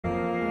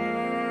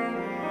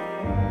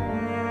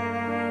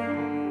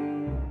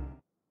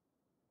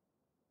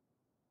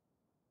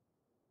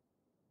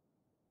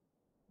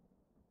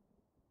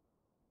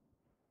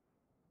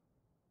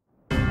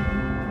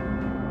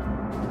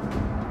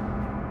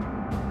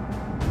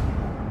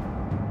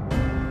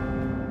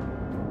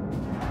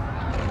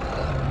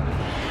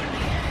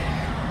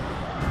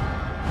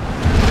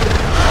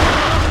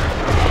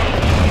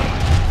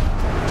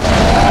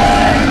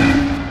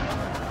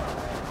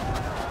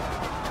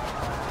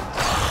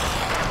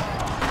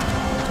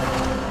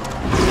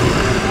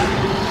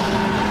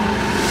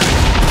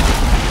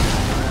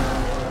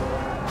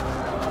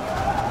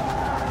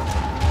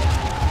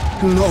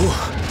No.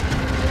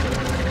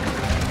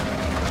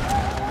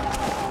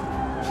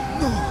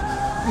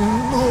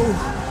 No.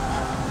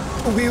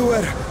 We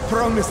were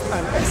promised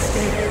an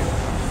escape.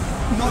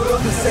 Not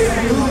on the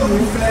same moon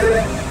we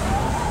fled.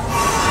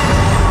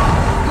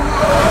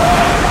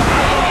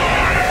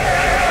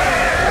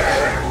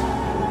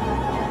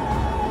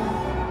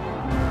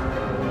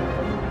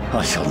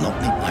 I shall not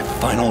meet my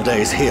final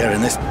days here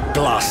in this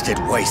blasted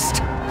waste.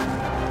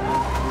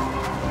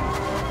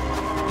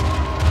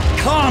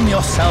 Calm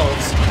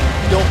yourselves!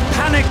 Your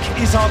panic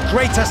is our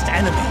greatest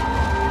enemy.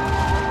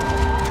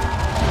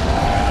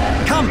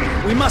 Come,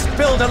 we must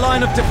build a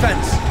line of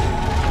defense.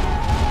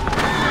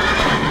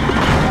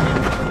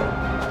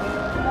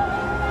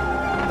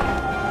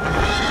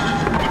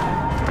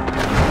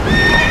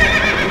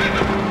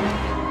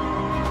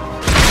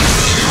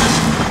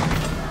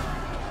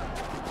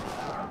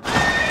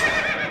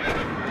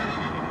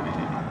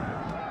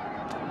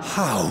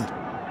 How?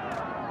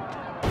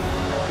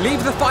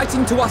 Leave the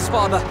fighting to us,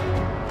 Father.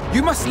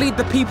 You must lead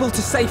the people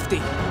to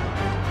safety.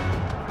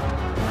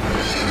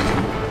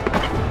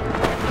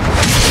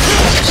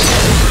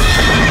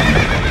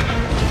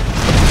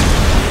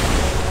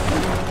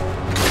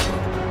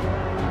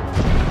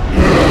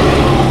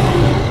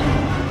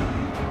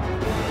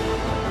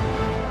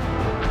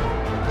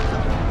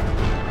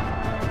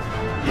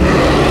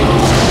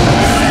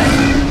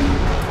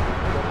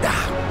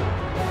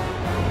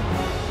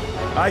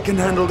 I can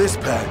handle this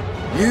pair.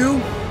 You?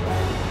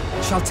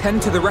 Shall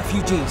tend to the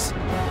refugees.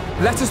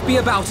 Let us be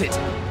about it.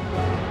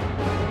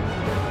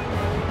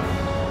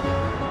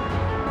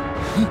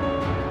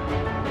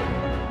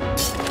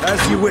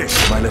 As you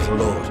wish, my little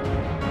lord.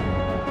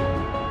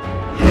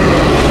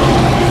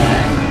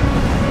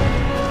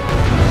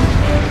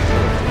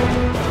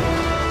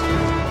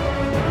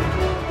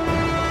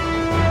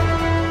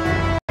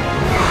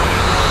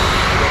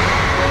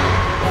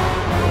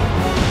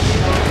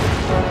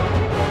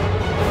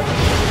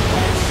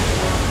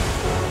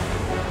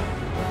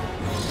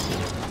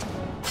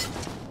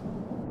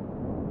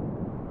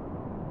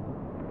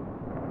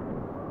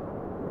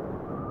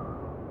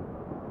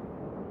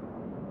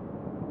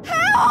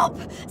 Help!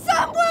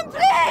 Someone,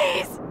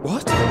 please!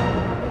 What?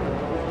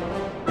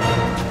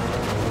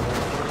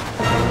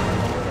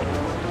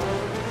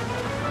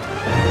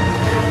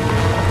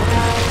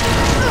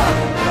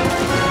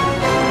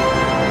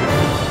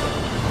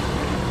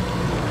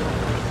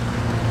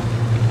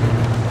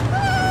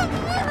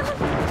 No.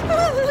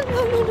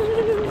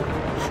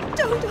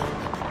 Don't.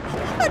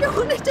 I don't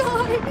want to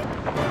die.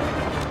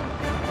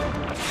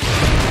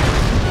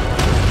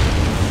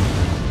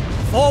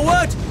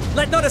 Forward!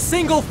 Let not a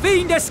single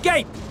fiend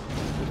escape!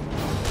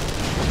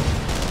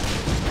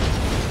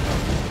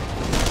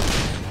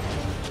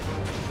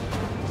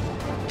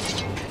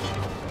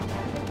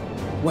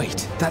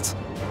 Wait, that's...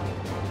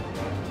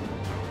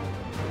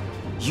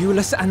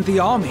 Euless and the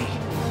army.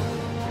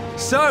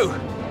 So,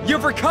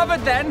 you've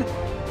recovered then?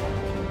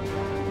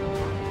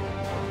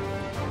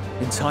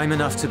 In time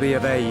enough to be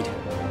of aid,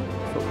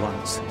 for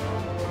once.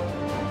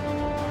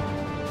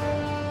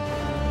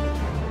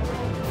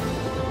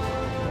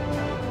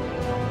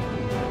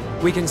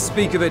 We can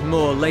speak of it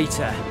more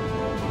later.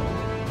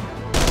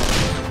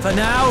 For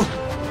now,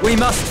 we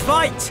must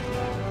fight!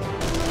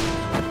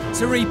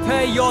 To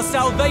repay your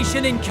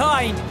salvation in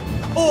kind,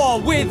 or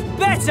with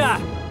better!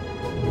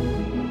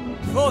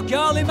 For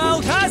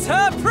Garlean has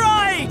her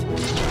pride!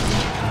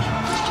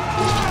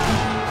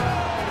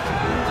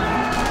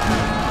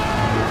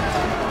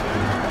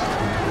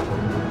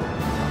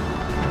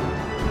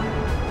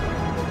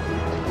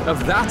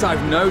 Of that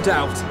I've no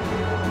doubt.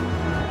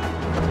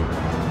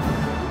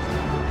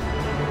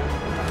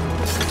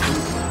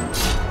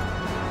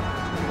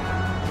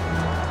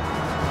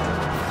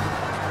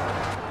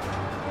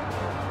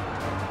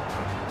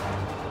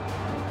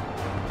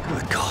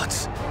 Good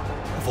gods.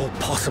 Of all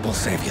possible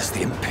saviors,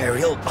 the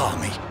Imperial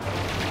Army.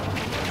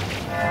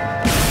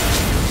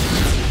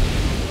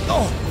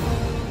 Oh!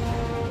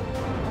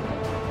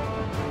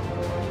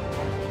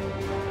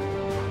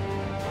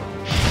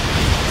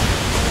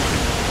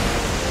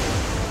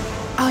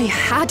 I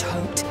had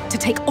hoped to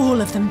take all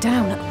of them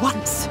down at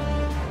once.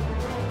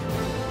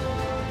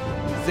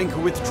 Think a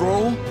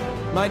withdrawal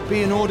might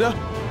be in order?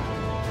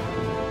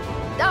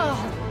 Oh,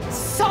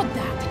 sod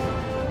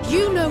that.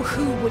 You know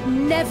who would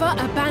never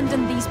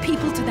abandon these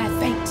people to their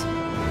fate.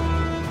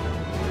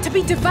 To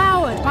be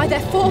devoured by their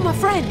former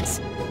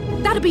friends.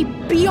 That'd be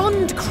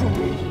beyond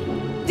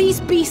cruel. These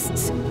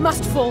beasts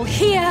must fall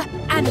here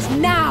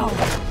and now.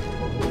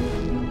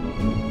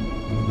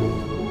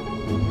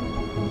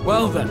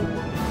 Well then,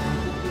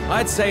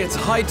 I'd say it's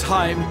high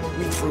time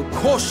we threw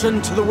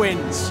caution to the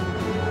winds.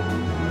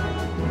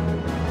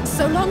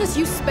 So long as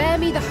you spare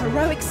me the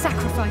heroic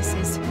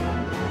sacrifices.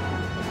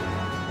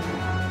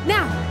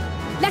 Now,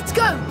 let's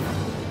go!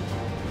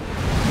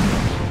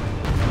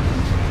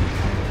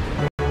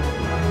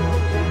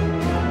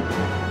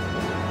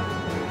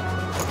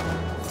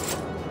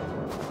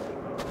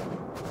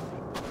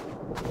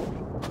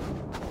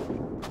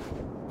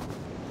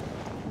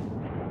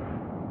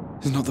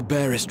 There's not the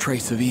barest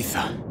trace of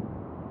ether.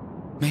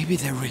 Maybe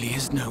there really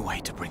is no way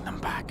to bring them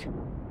back.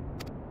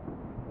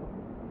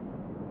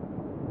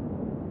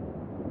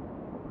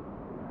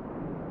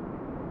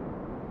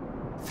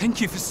 Thank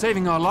you for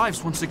saving our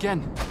lives once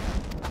again.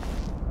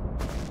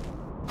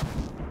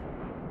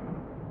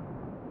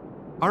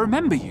 I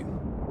remember you,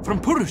 from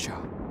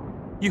Purusha.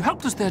 You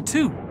helped us there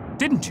too,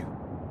 didn't you?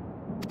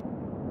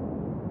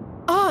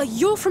 Ah,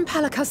 you're from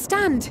Palaka's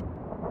stand.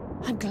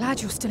 I'm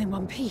glad you're still in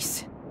one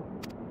piece.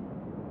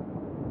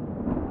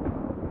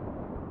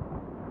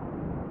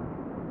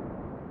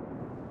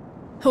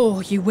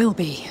 Or you will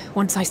be,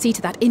 once I see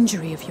to that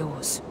injury of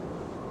yours.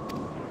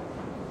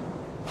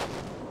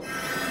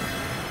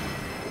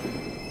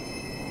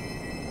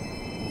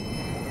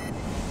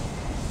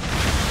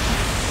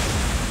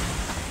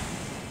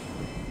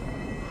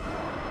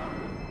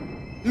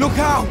 Look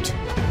out!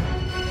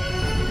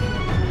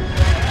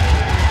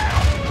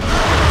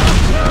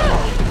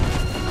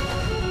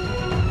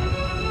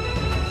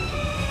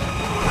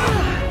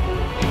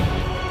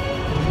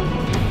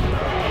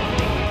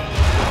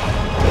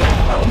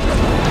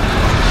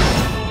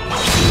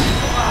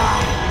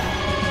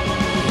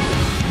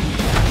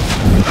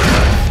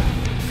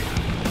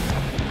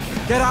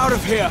 Get out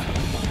of here!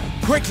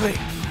 Quickly!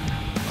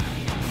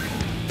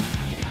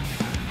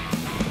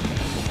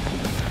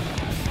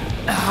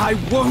 I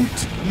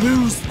won't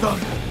lose them.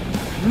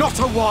 Not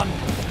a one.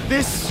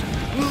 This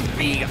will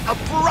be a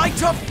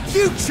brighter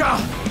future.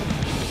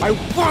 I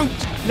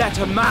won't let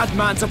a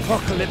madman's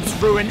apocalypse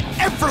ruin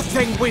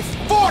everything we've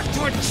fought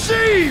to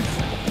achieve!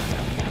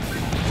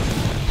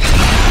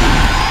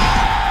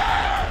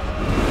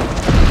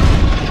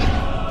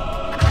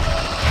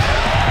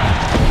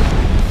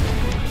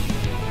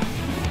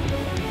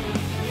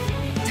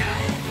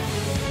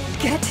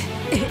 Get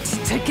it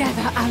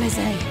together,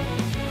 Alize.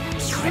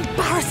 You're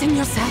embarrassing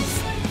yourself.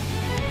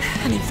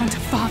 And in front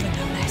of Father,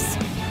 no less.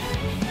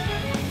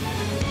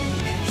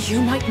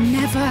 You might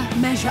never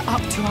measure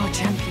up to our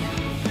champion.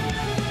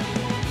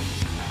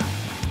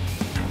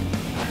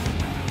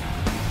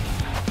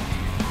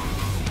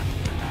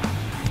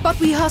 But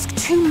we ask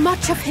too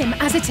much of him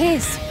as it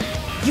is.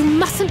 You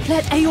mustn't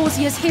let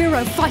Eorzea's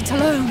hero fight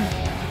alone.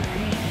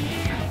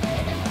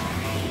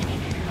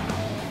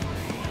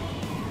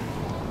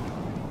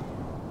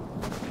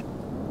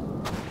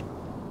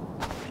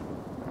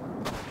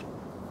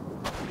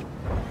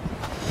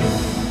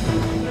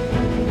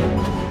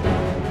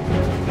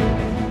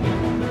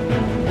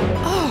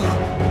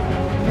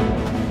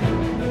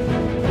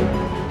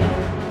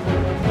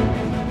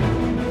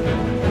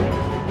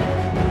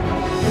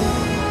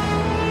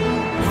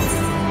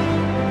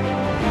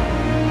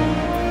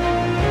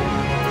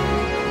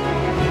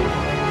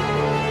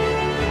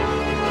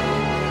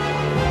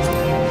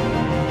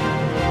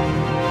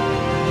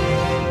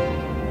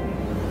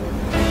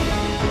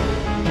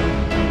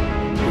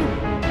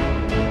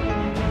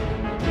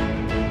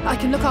 I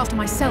can look after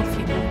myself,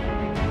 you know.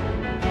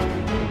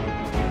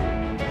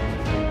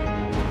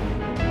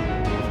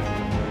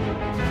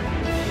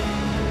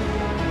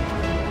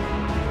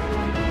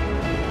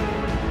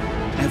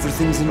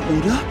 Everything's in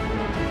order?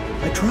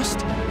 I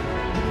trust?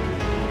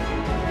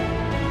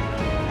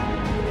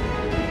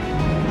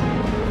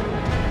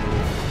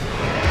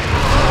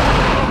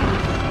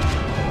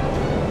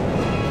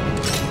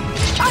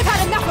 I've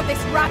had enough of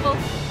this rabble!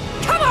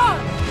 Come on!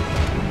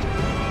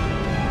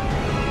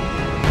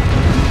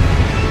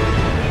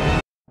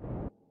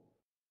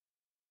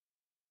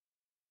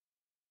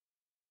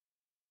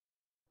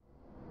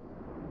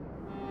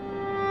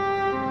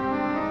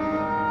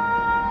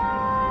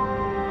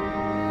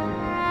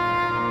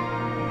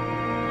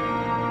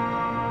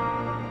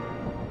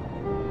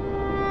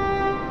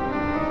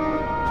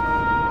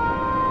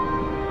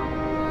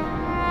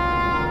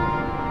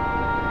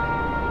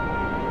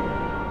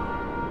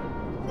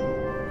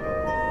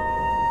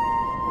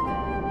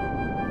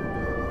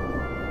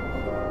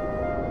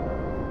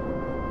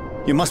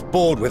 You must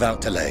board without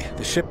delay.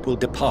 The ship will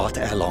depart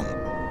ere long.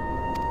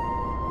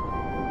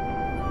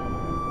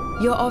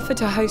 Your offer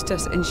to host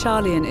us in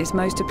Garlean is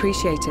most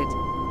appreciated.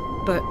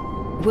 But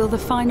will the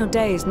final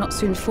days not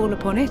soon fall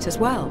upon it as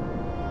well?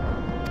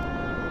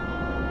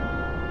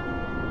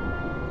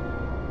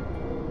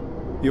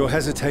 Your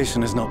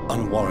hesitation is not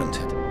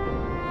unwarranted.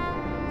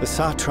 The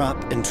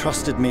satrap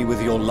entrusted me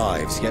with your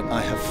lives, yet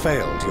I have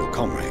failed your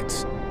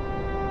comrades.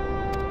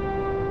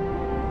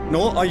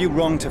 Nor are you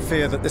wrong to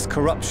fear that this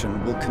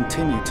corruption will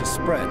continue to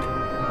spread.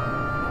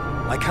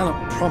 I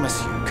cannot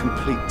promise you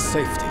complete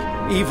safety,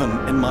 even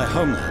in my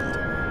homeland.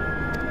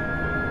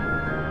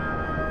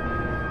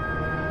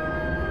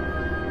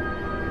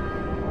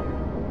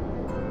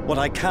 What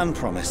I can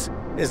promise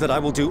is that I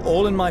will do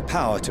all in my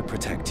power to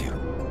protect you.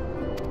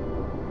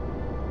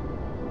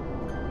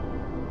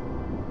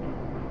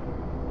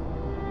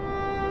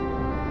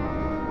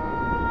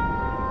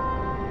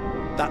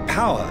 That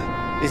power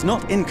is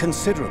not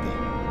inconsiderable.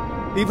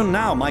 Even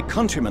now, my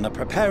countrymen are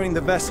preparing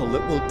the vessel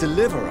that will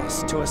deliver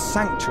us to a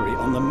sanctuary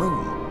on the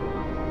moon.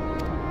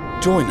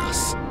 Join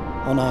us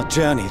on our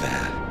journey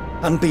there,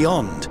 and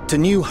beyond to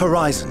new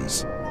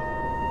horizons.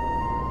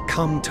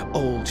 Come to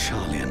old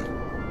Garlean.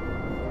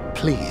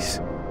 Please.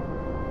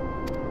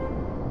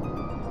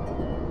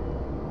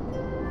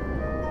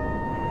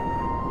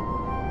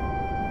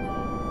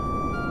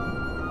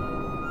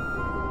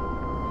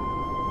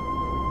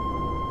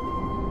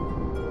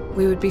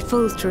 We would be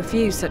fools to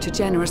refuse such a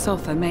generous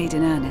offer made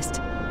in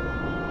earnest.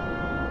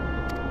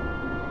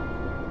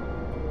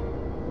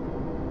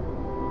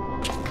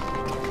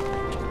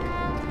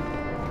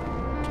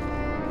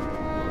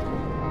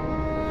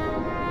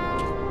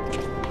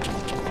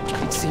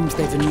 It seems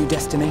they've a new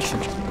destination.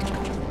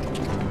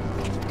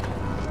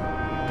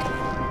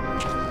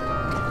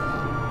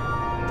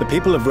 The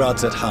people of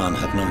Radzat Han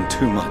have known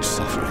too much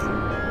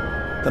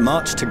suffering. The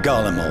march to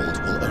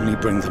Garlemald will only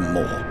bring them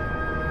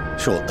more,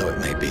 short though it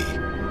may be.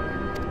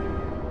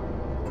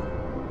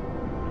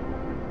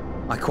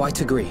 I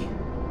quite agree.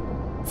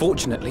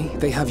 Fortunately,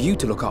 they have you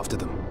to look after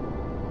them.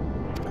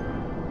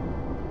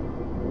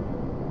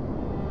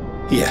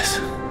 Yes.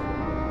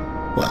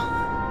 Well.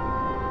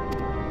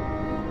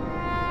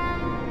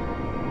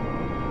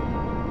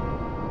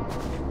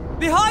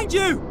 Behind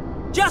you!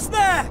 Just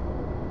there!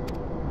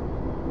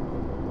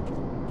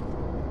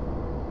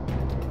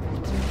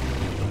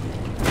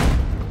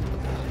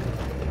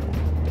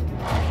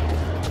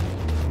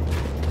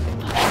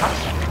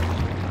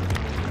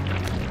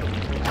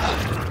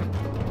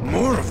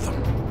 More of them.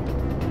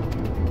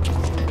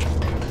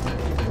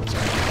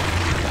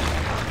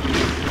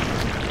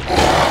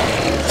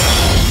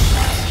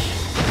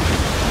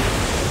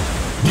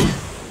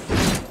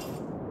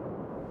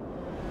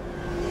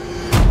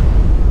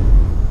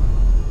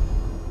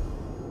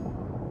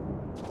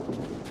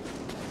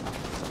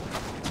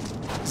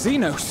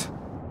 Zenos!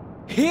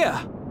 Here!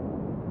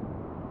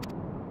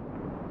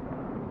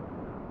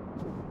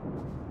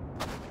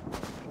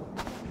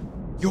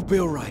 You'll be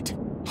all right.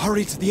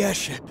 Hurry to the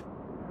airship.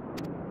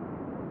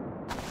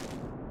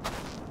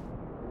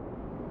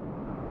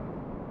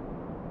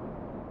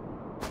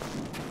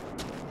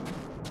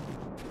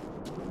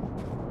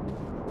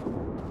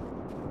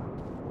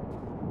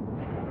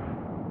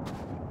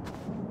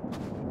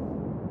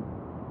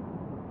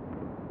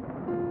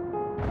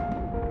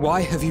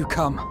 Why have you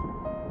come?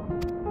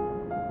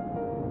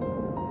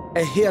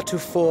 A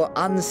heretofore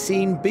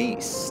unseen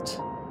beast.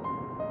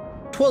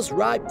 'Twas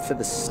ripe for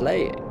the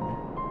slaying.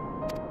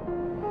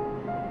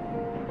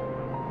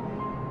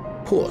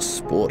 Poor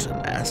sport,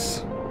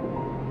 alas.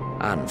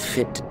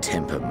 Unfit to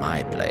temper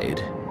my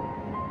blade.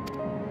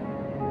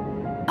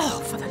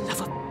 Oh, for the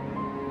love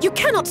of... You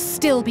cannot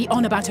still be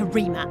on about a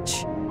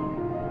rematch.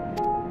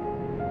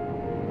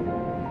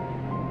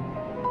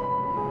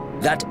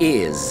 That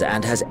is,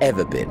 and has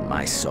ever been,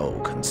 my sole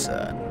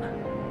concern.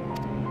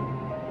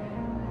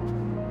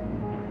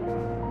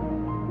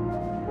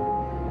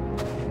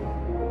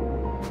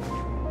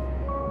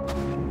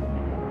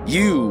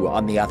 You,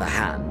 on the other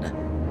hand,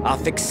 are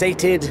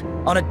fixated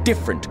on a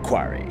different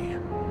quarry.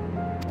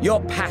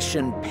 Your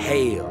passion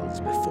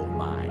pales before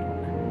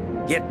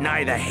mine, yet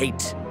neither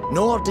hate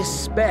nor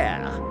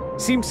despair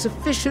seems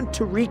sufficient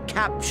to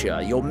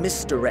recapture your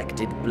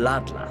misdirected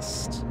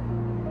bloodlust.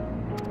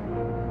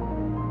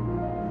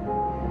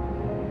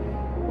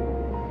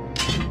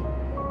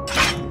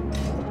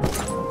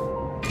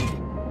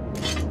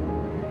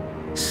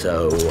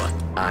 So,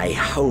 I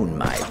hone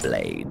my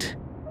blade,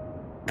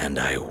 and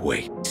I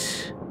wait.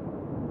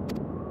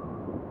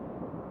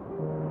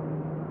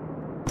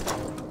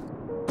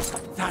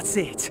 That's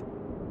it.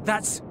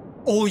 That's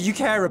all you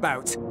care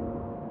about.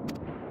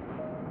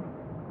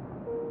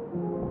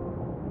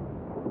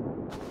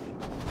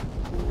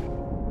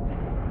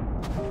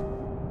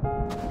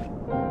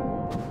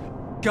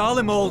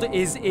 Garlemald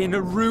is in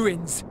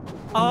ruins.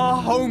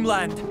 Our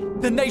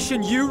homeland, the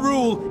nation you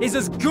rule, is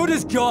as good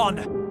as gone.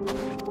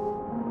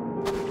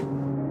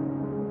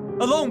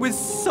 Along with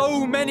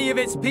so many of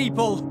its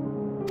people.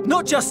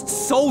 Not just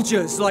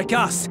soldiers like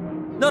us.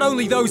 Not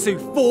only those who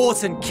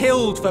fought and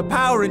killed for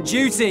power and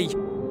duty.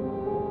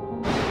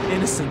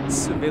 Innocent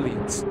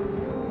civilians.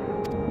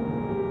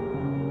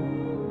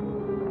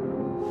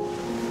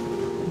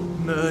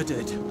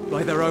 Murdered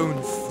by their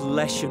own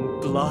flesh and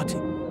blood.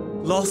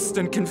 Lost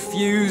and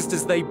confused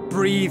as they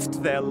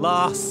breathed their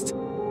last.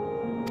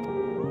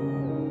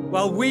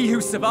 While we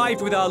who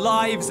survived with our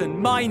lives and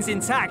minds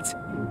intact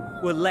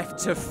were left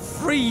to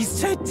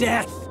freeze to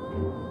death.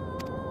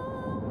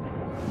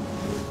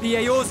 The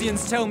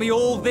Eorzeans tell me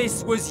all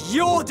this was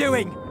your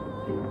doing!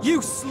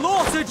 You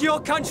slaughtered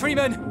your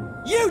countrymen!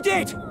 You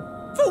did!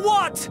 For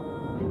what?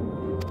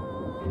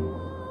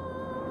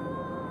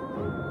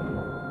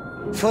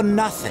 For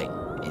nothing,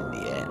 in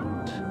the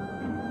end.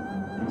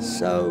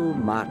 So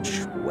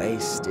much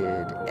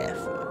wasted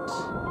effort.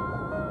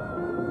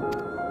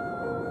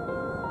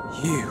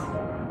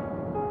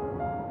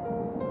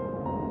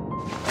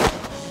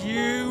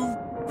 You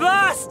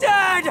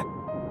bastard!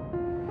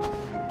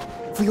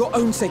 For your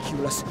own sake,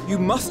 Ulysses, you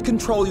must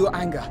control your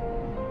anger.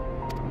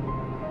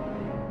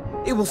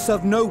 It will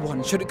serve no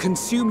one should it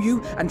consume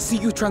you and see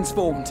you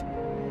transformed.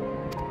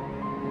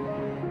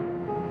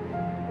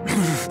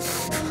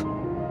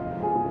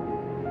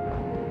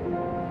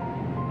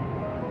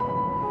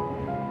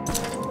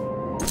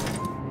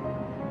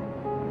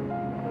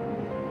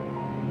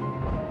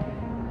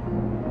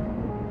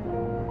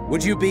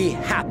 Would you be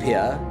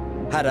happier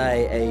had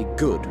I a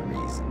good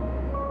reason?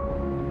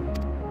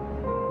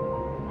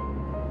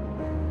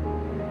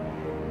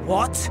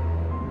 What?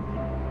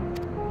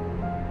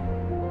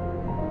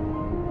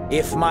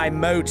 If my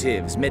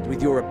motives met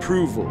with your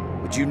approval,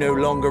 would you no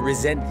longer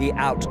resent the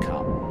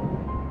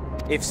outcome?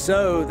 If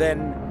so,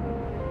 then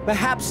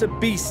perhaps a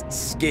beast's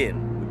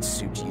skin would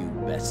suit you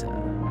better.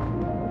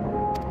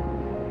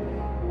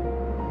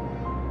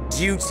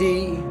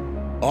 Duty,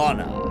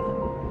 honor,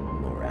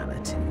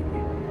 morality.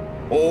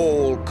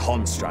 All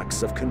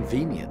constructs of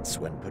convenience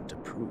when put to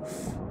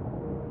proof.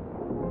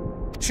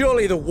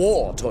 Surely the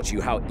war taught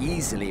you how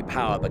easily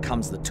power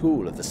becomes the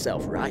tool of the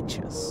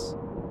self-righteous.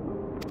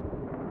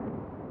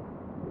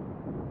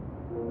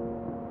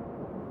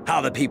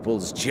 How the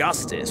people's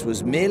justice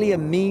was merely a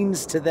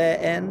means to their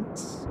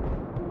ends.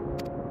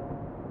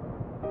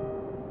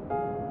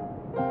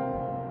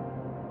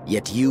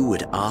 Yet you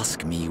would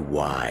ask me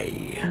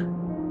why.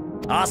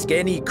 Ask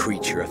any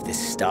creature of this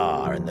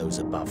star and those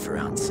above for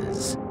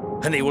answers,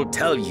 and they will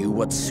tell you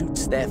what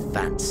suits their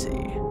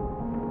fancy.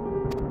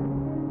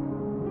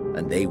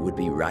 And they would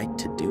be right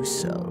to do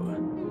so.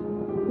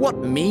 What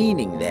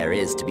meaning there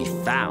is to be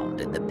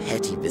found in the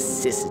petty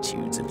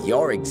vicissitudes of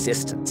your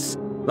existence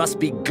must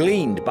be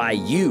gleaned by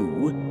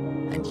you,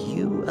 and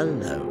you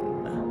alone.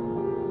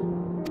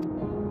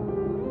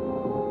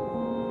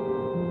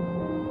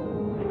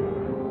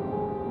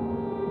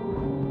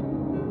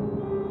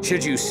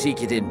 Should you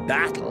seek it in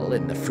battle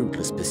in the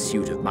fruitless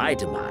pursuit of my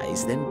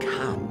demise, then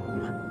come.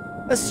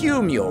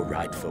 Assume your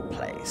rightful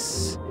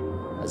place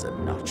as a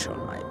notch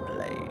on my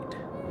blade.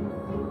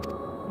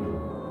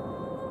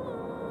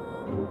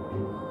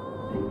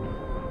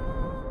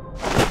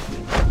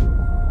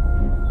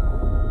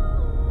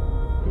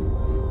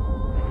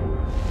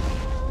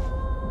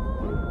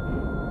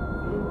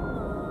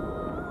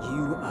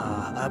 You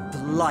are a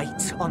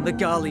blight on the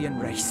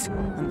Garlean race,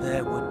 and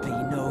there would be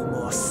no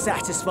more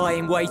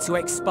satisfying way to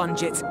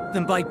expunge it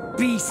than by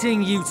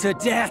beating you to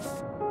death.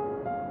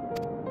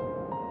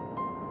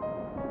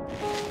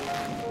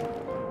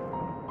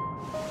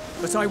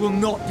 But I will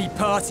not be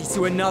party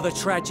to another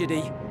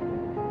tragedy.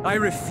 I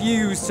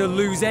refuse to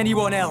lose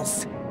anyone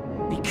else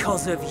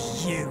because of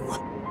you.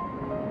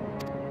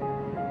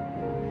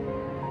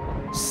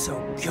 So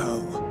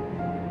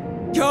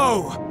go.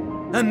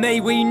 Go! And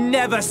may we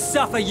never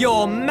suffer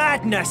your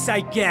madness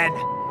again!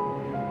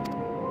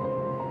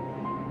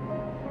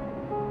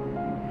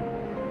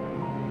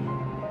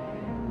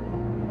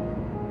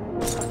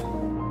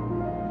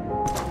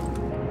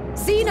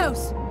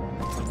 Zenos!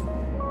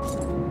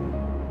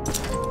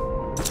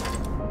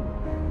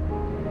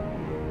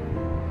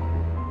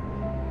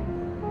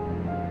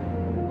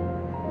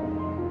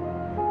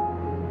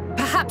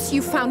 Perhaps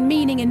you found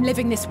meaning in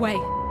living this way.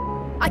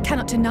 I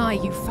cannot deny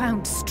you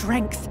found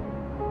strength.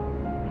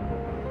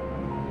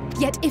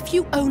 Yet if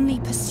you only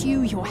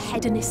pursue your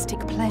hedonistic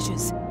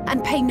pleasures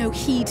and pay no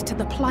heed to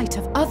the plight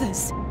of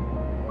others,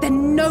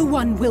 then no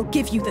one will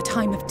give you the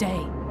time of day.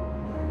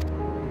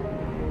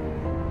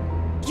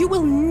 You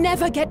will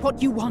never get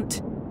what you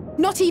want,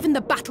 not even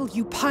the battle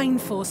you pine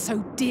for so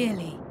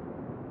dearly.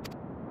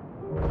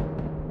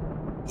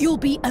 You'll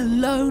be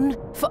alone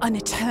for an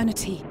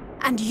eternity,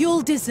 and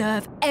you'll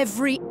deserve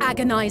every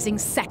agonizing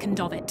second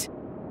of it.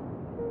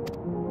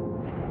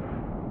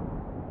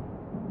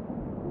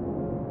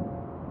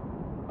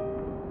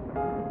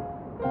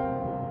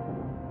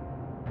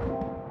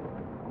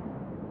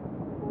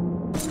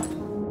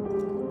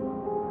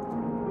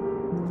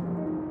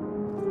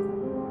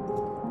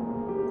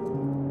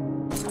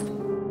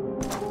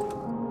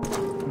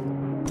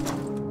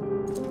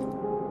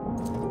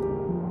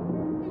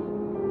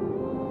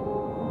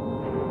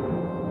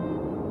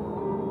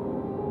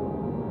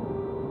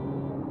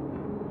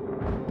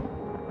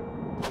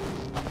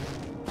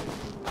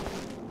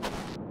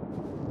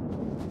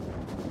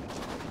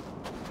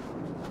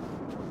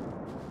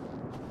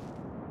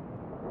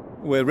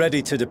 We're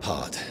ready to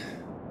depart.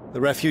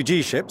 The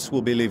refugee ships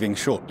will be leaving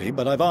shortly,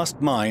 but I've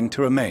asked mine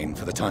to remain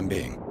for the time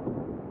being.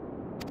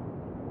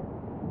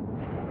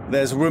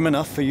 There's room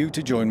enough for you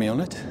to join me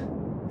on it,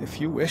 if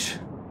you wish.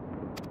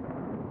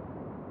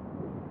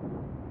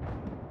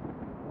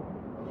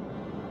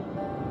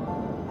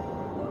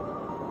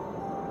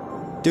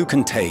 Do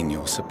contain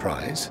your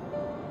surprise.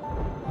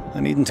 I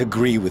needn't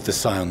agree with the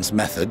Scion's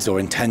methods or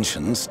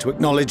intentions to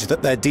acknowledge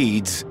that their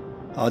deeds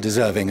are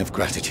deserving of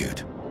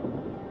gratitude.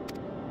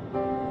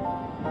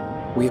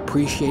 We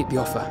appreciate the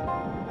offer.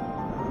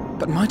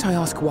 But might I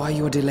ask why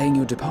you are delaying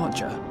your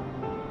departure?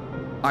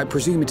 I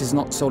presume it is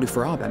not solely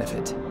for our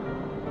benefit.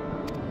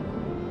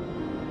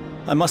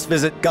 I must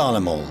visit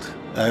Garlemald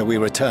ere we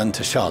return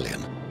to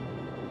Sharlayan.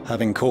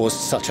 Having caused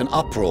such an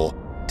uproar,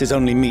 'tis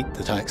only meet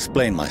that I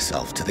explain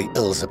myself to the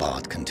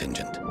Eorzea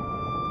contingent.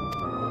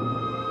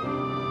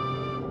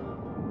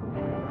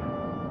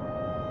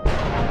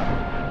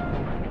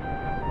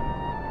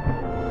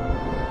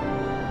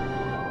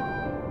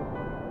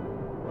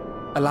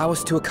 Allow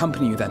us to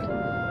accompany you then.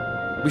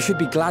 We should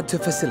be glad to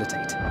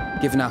facilitate,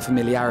 given our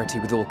familiarity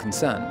with all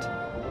concerned.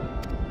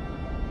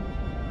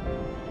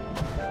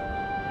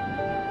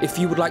 If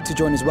you would like to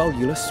join as well,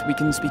 Euless, we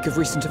can speak of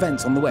recent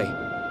events on the way.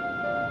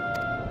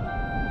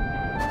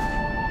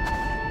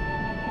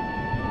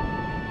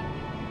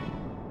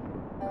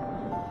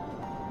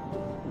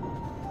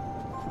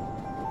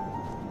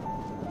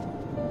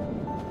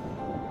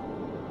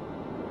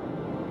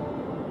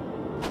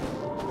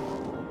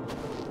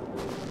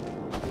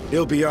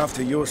 He'll be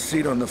after your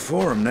seat on the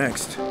forum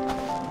next.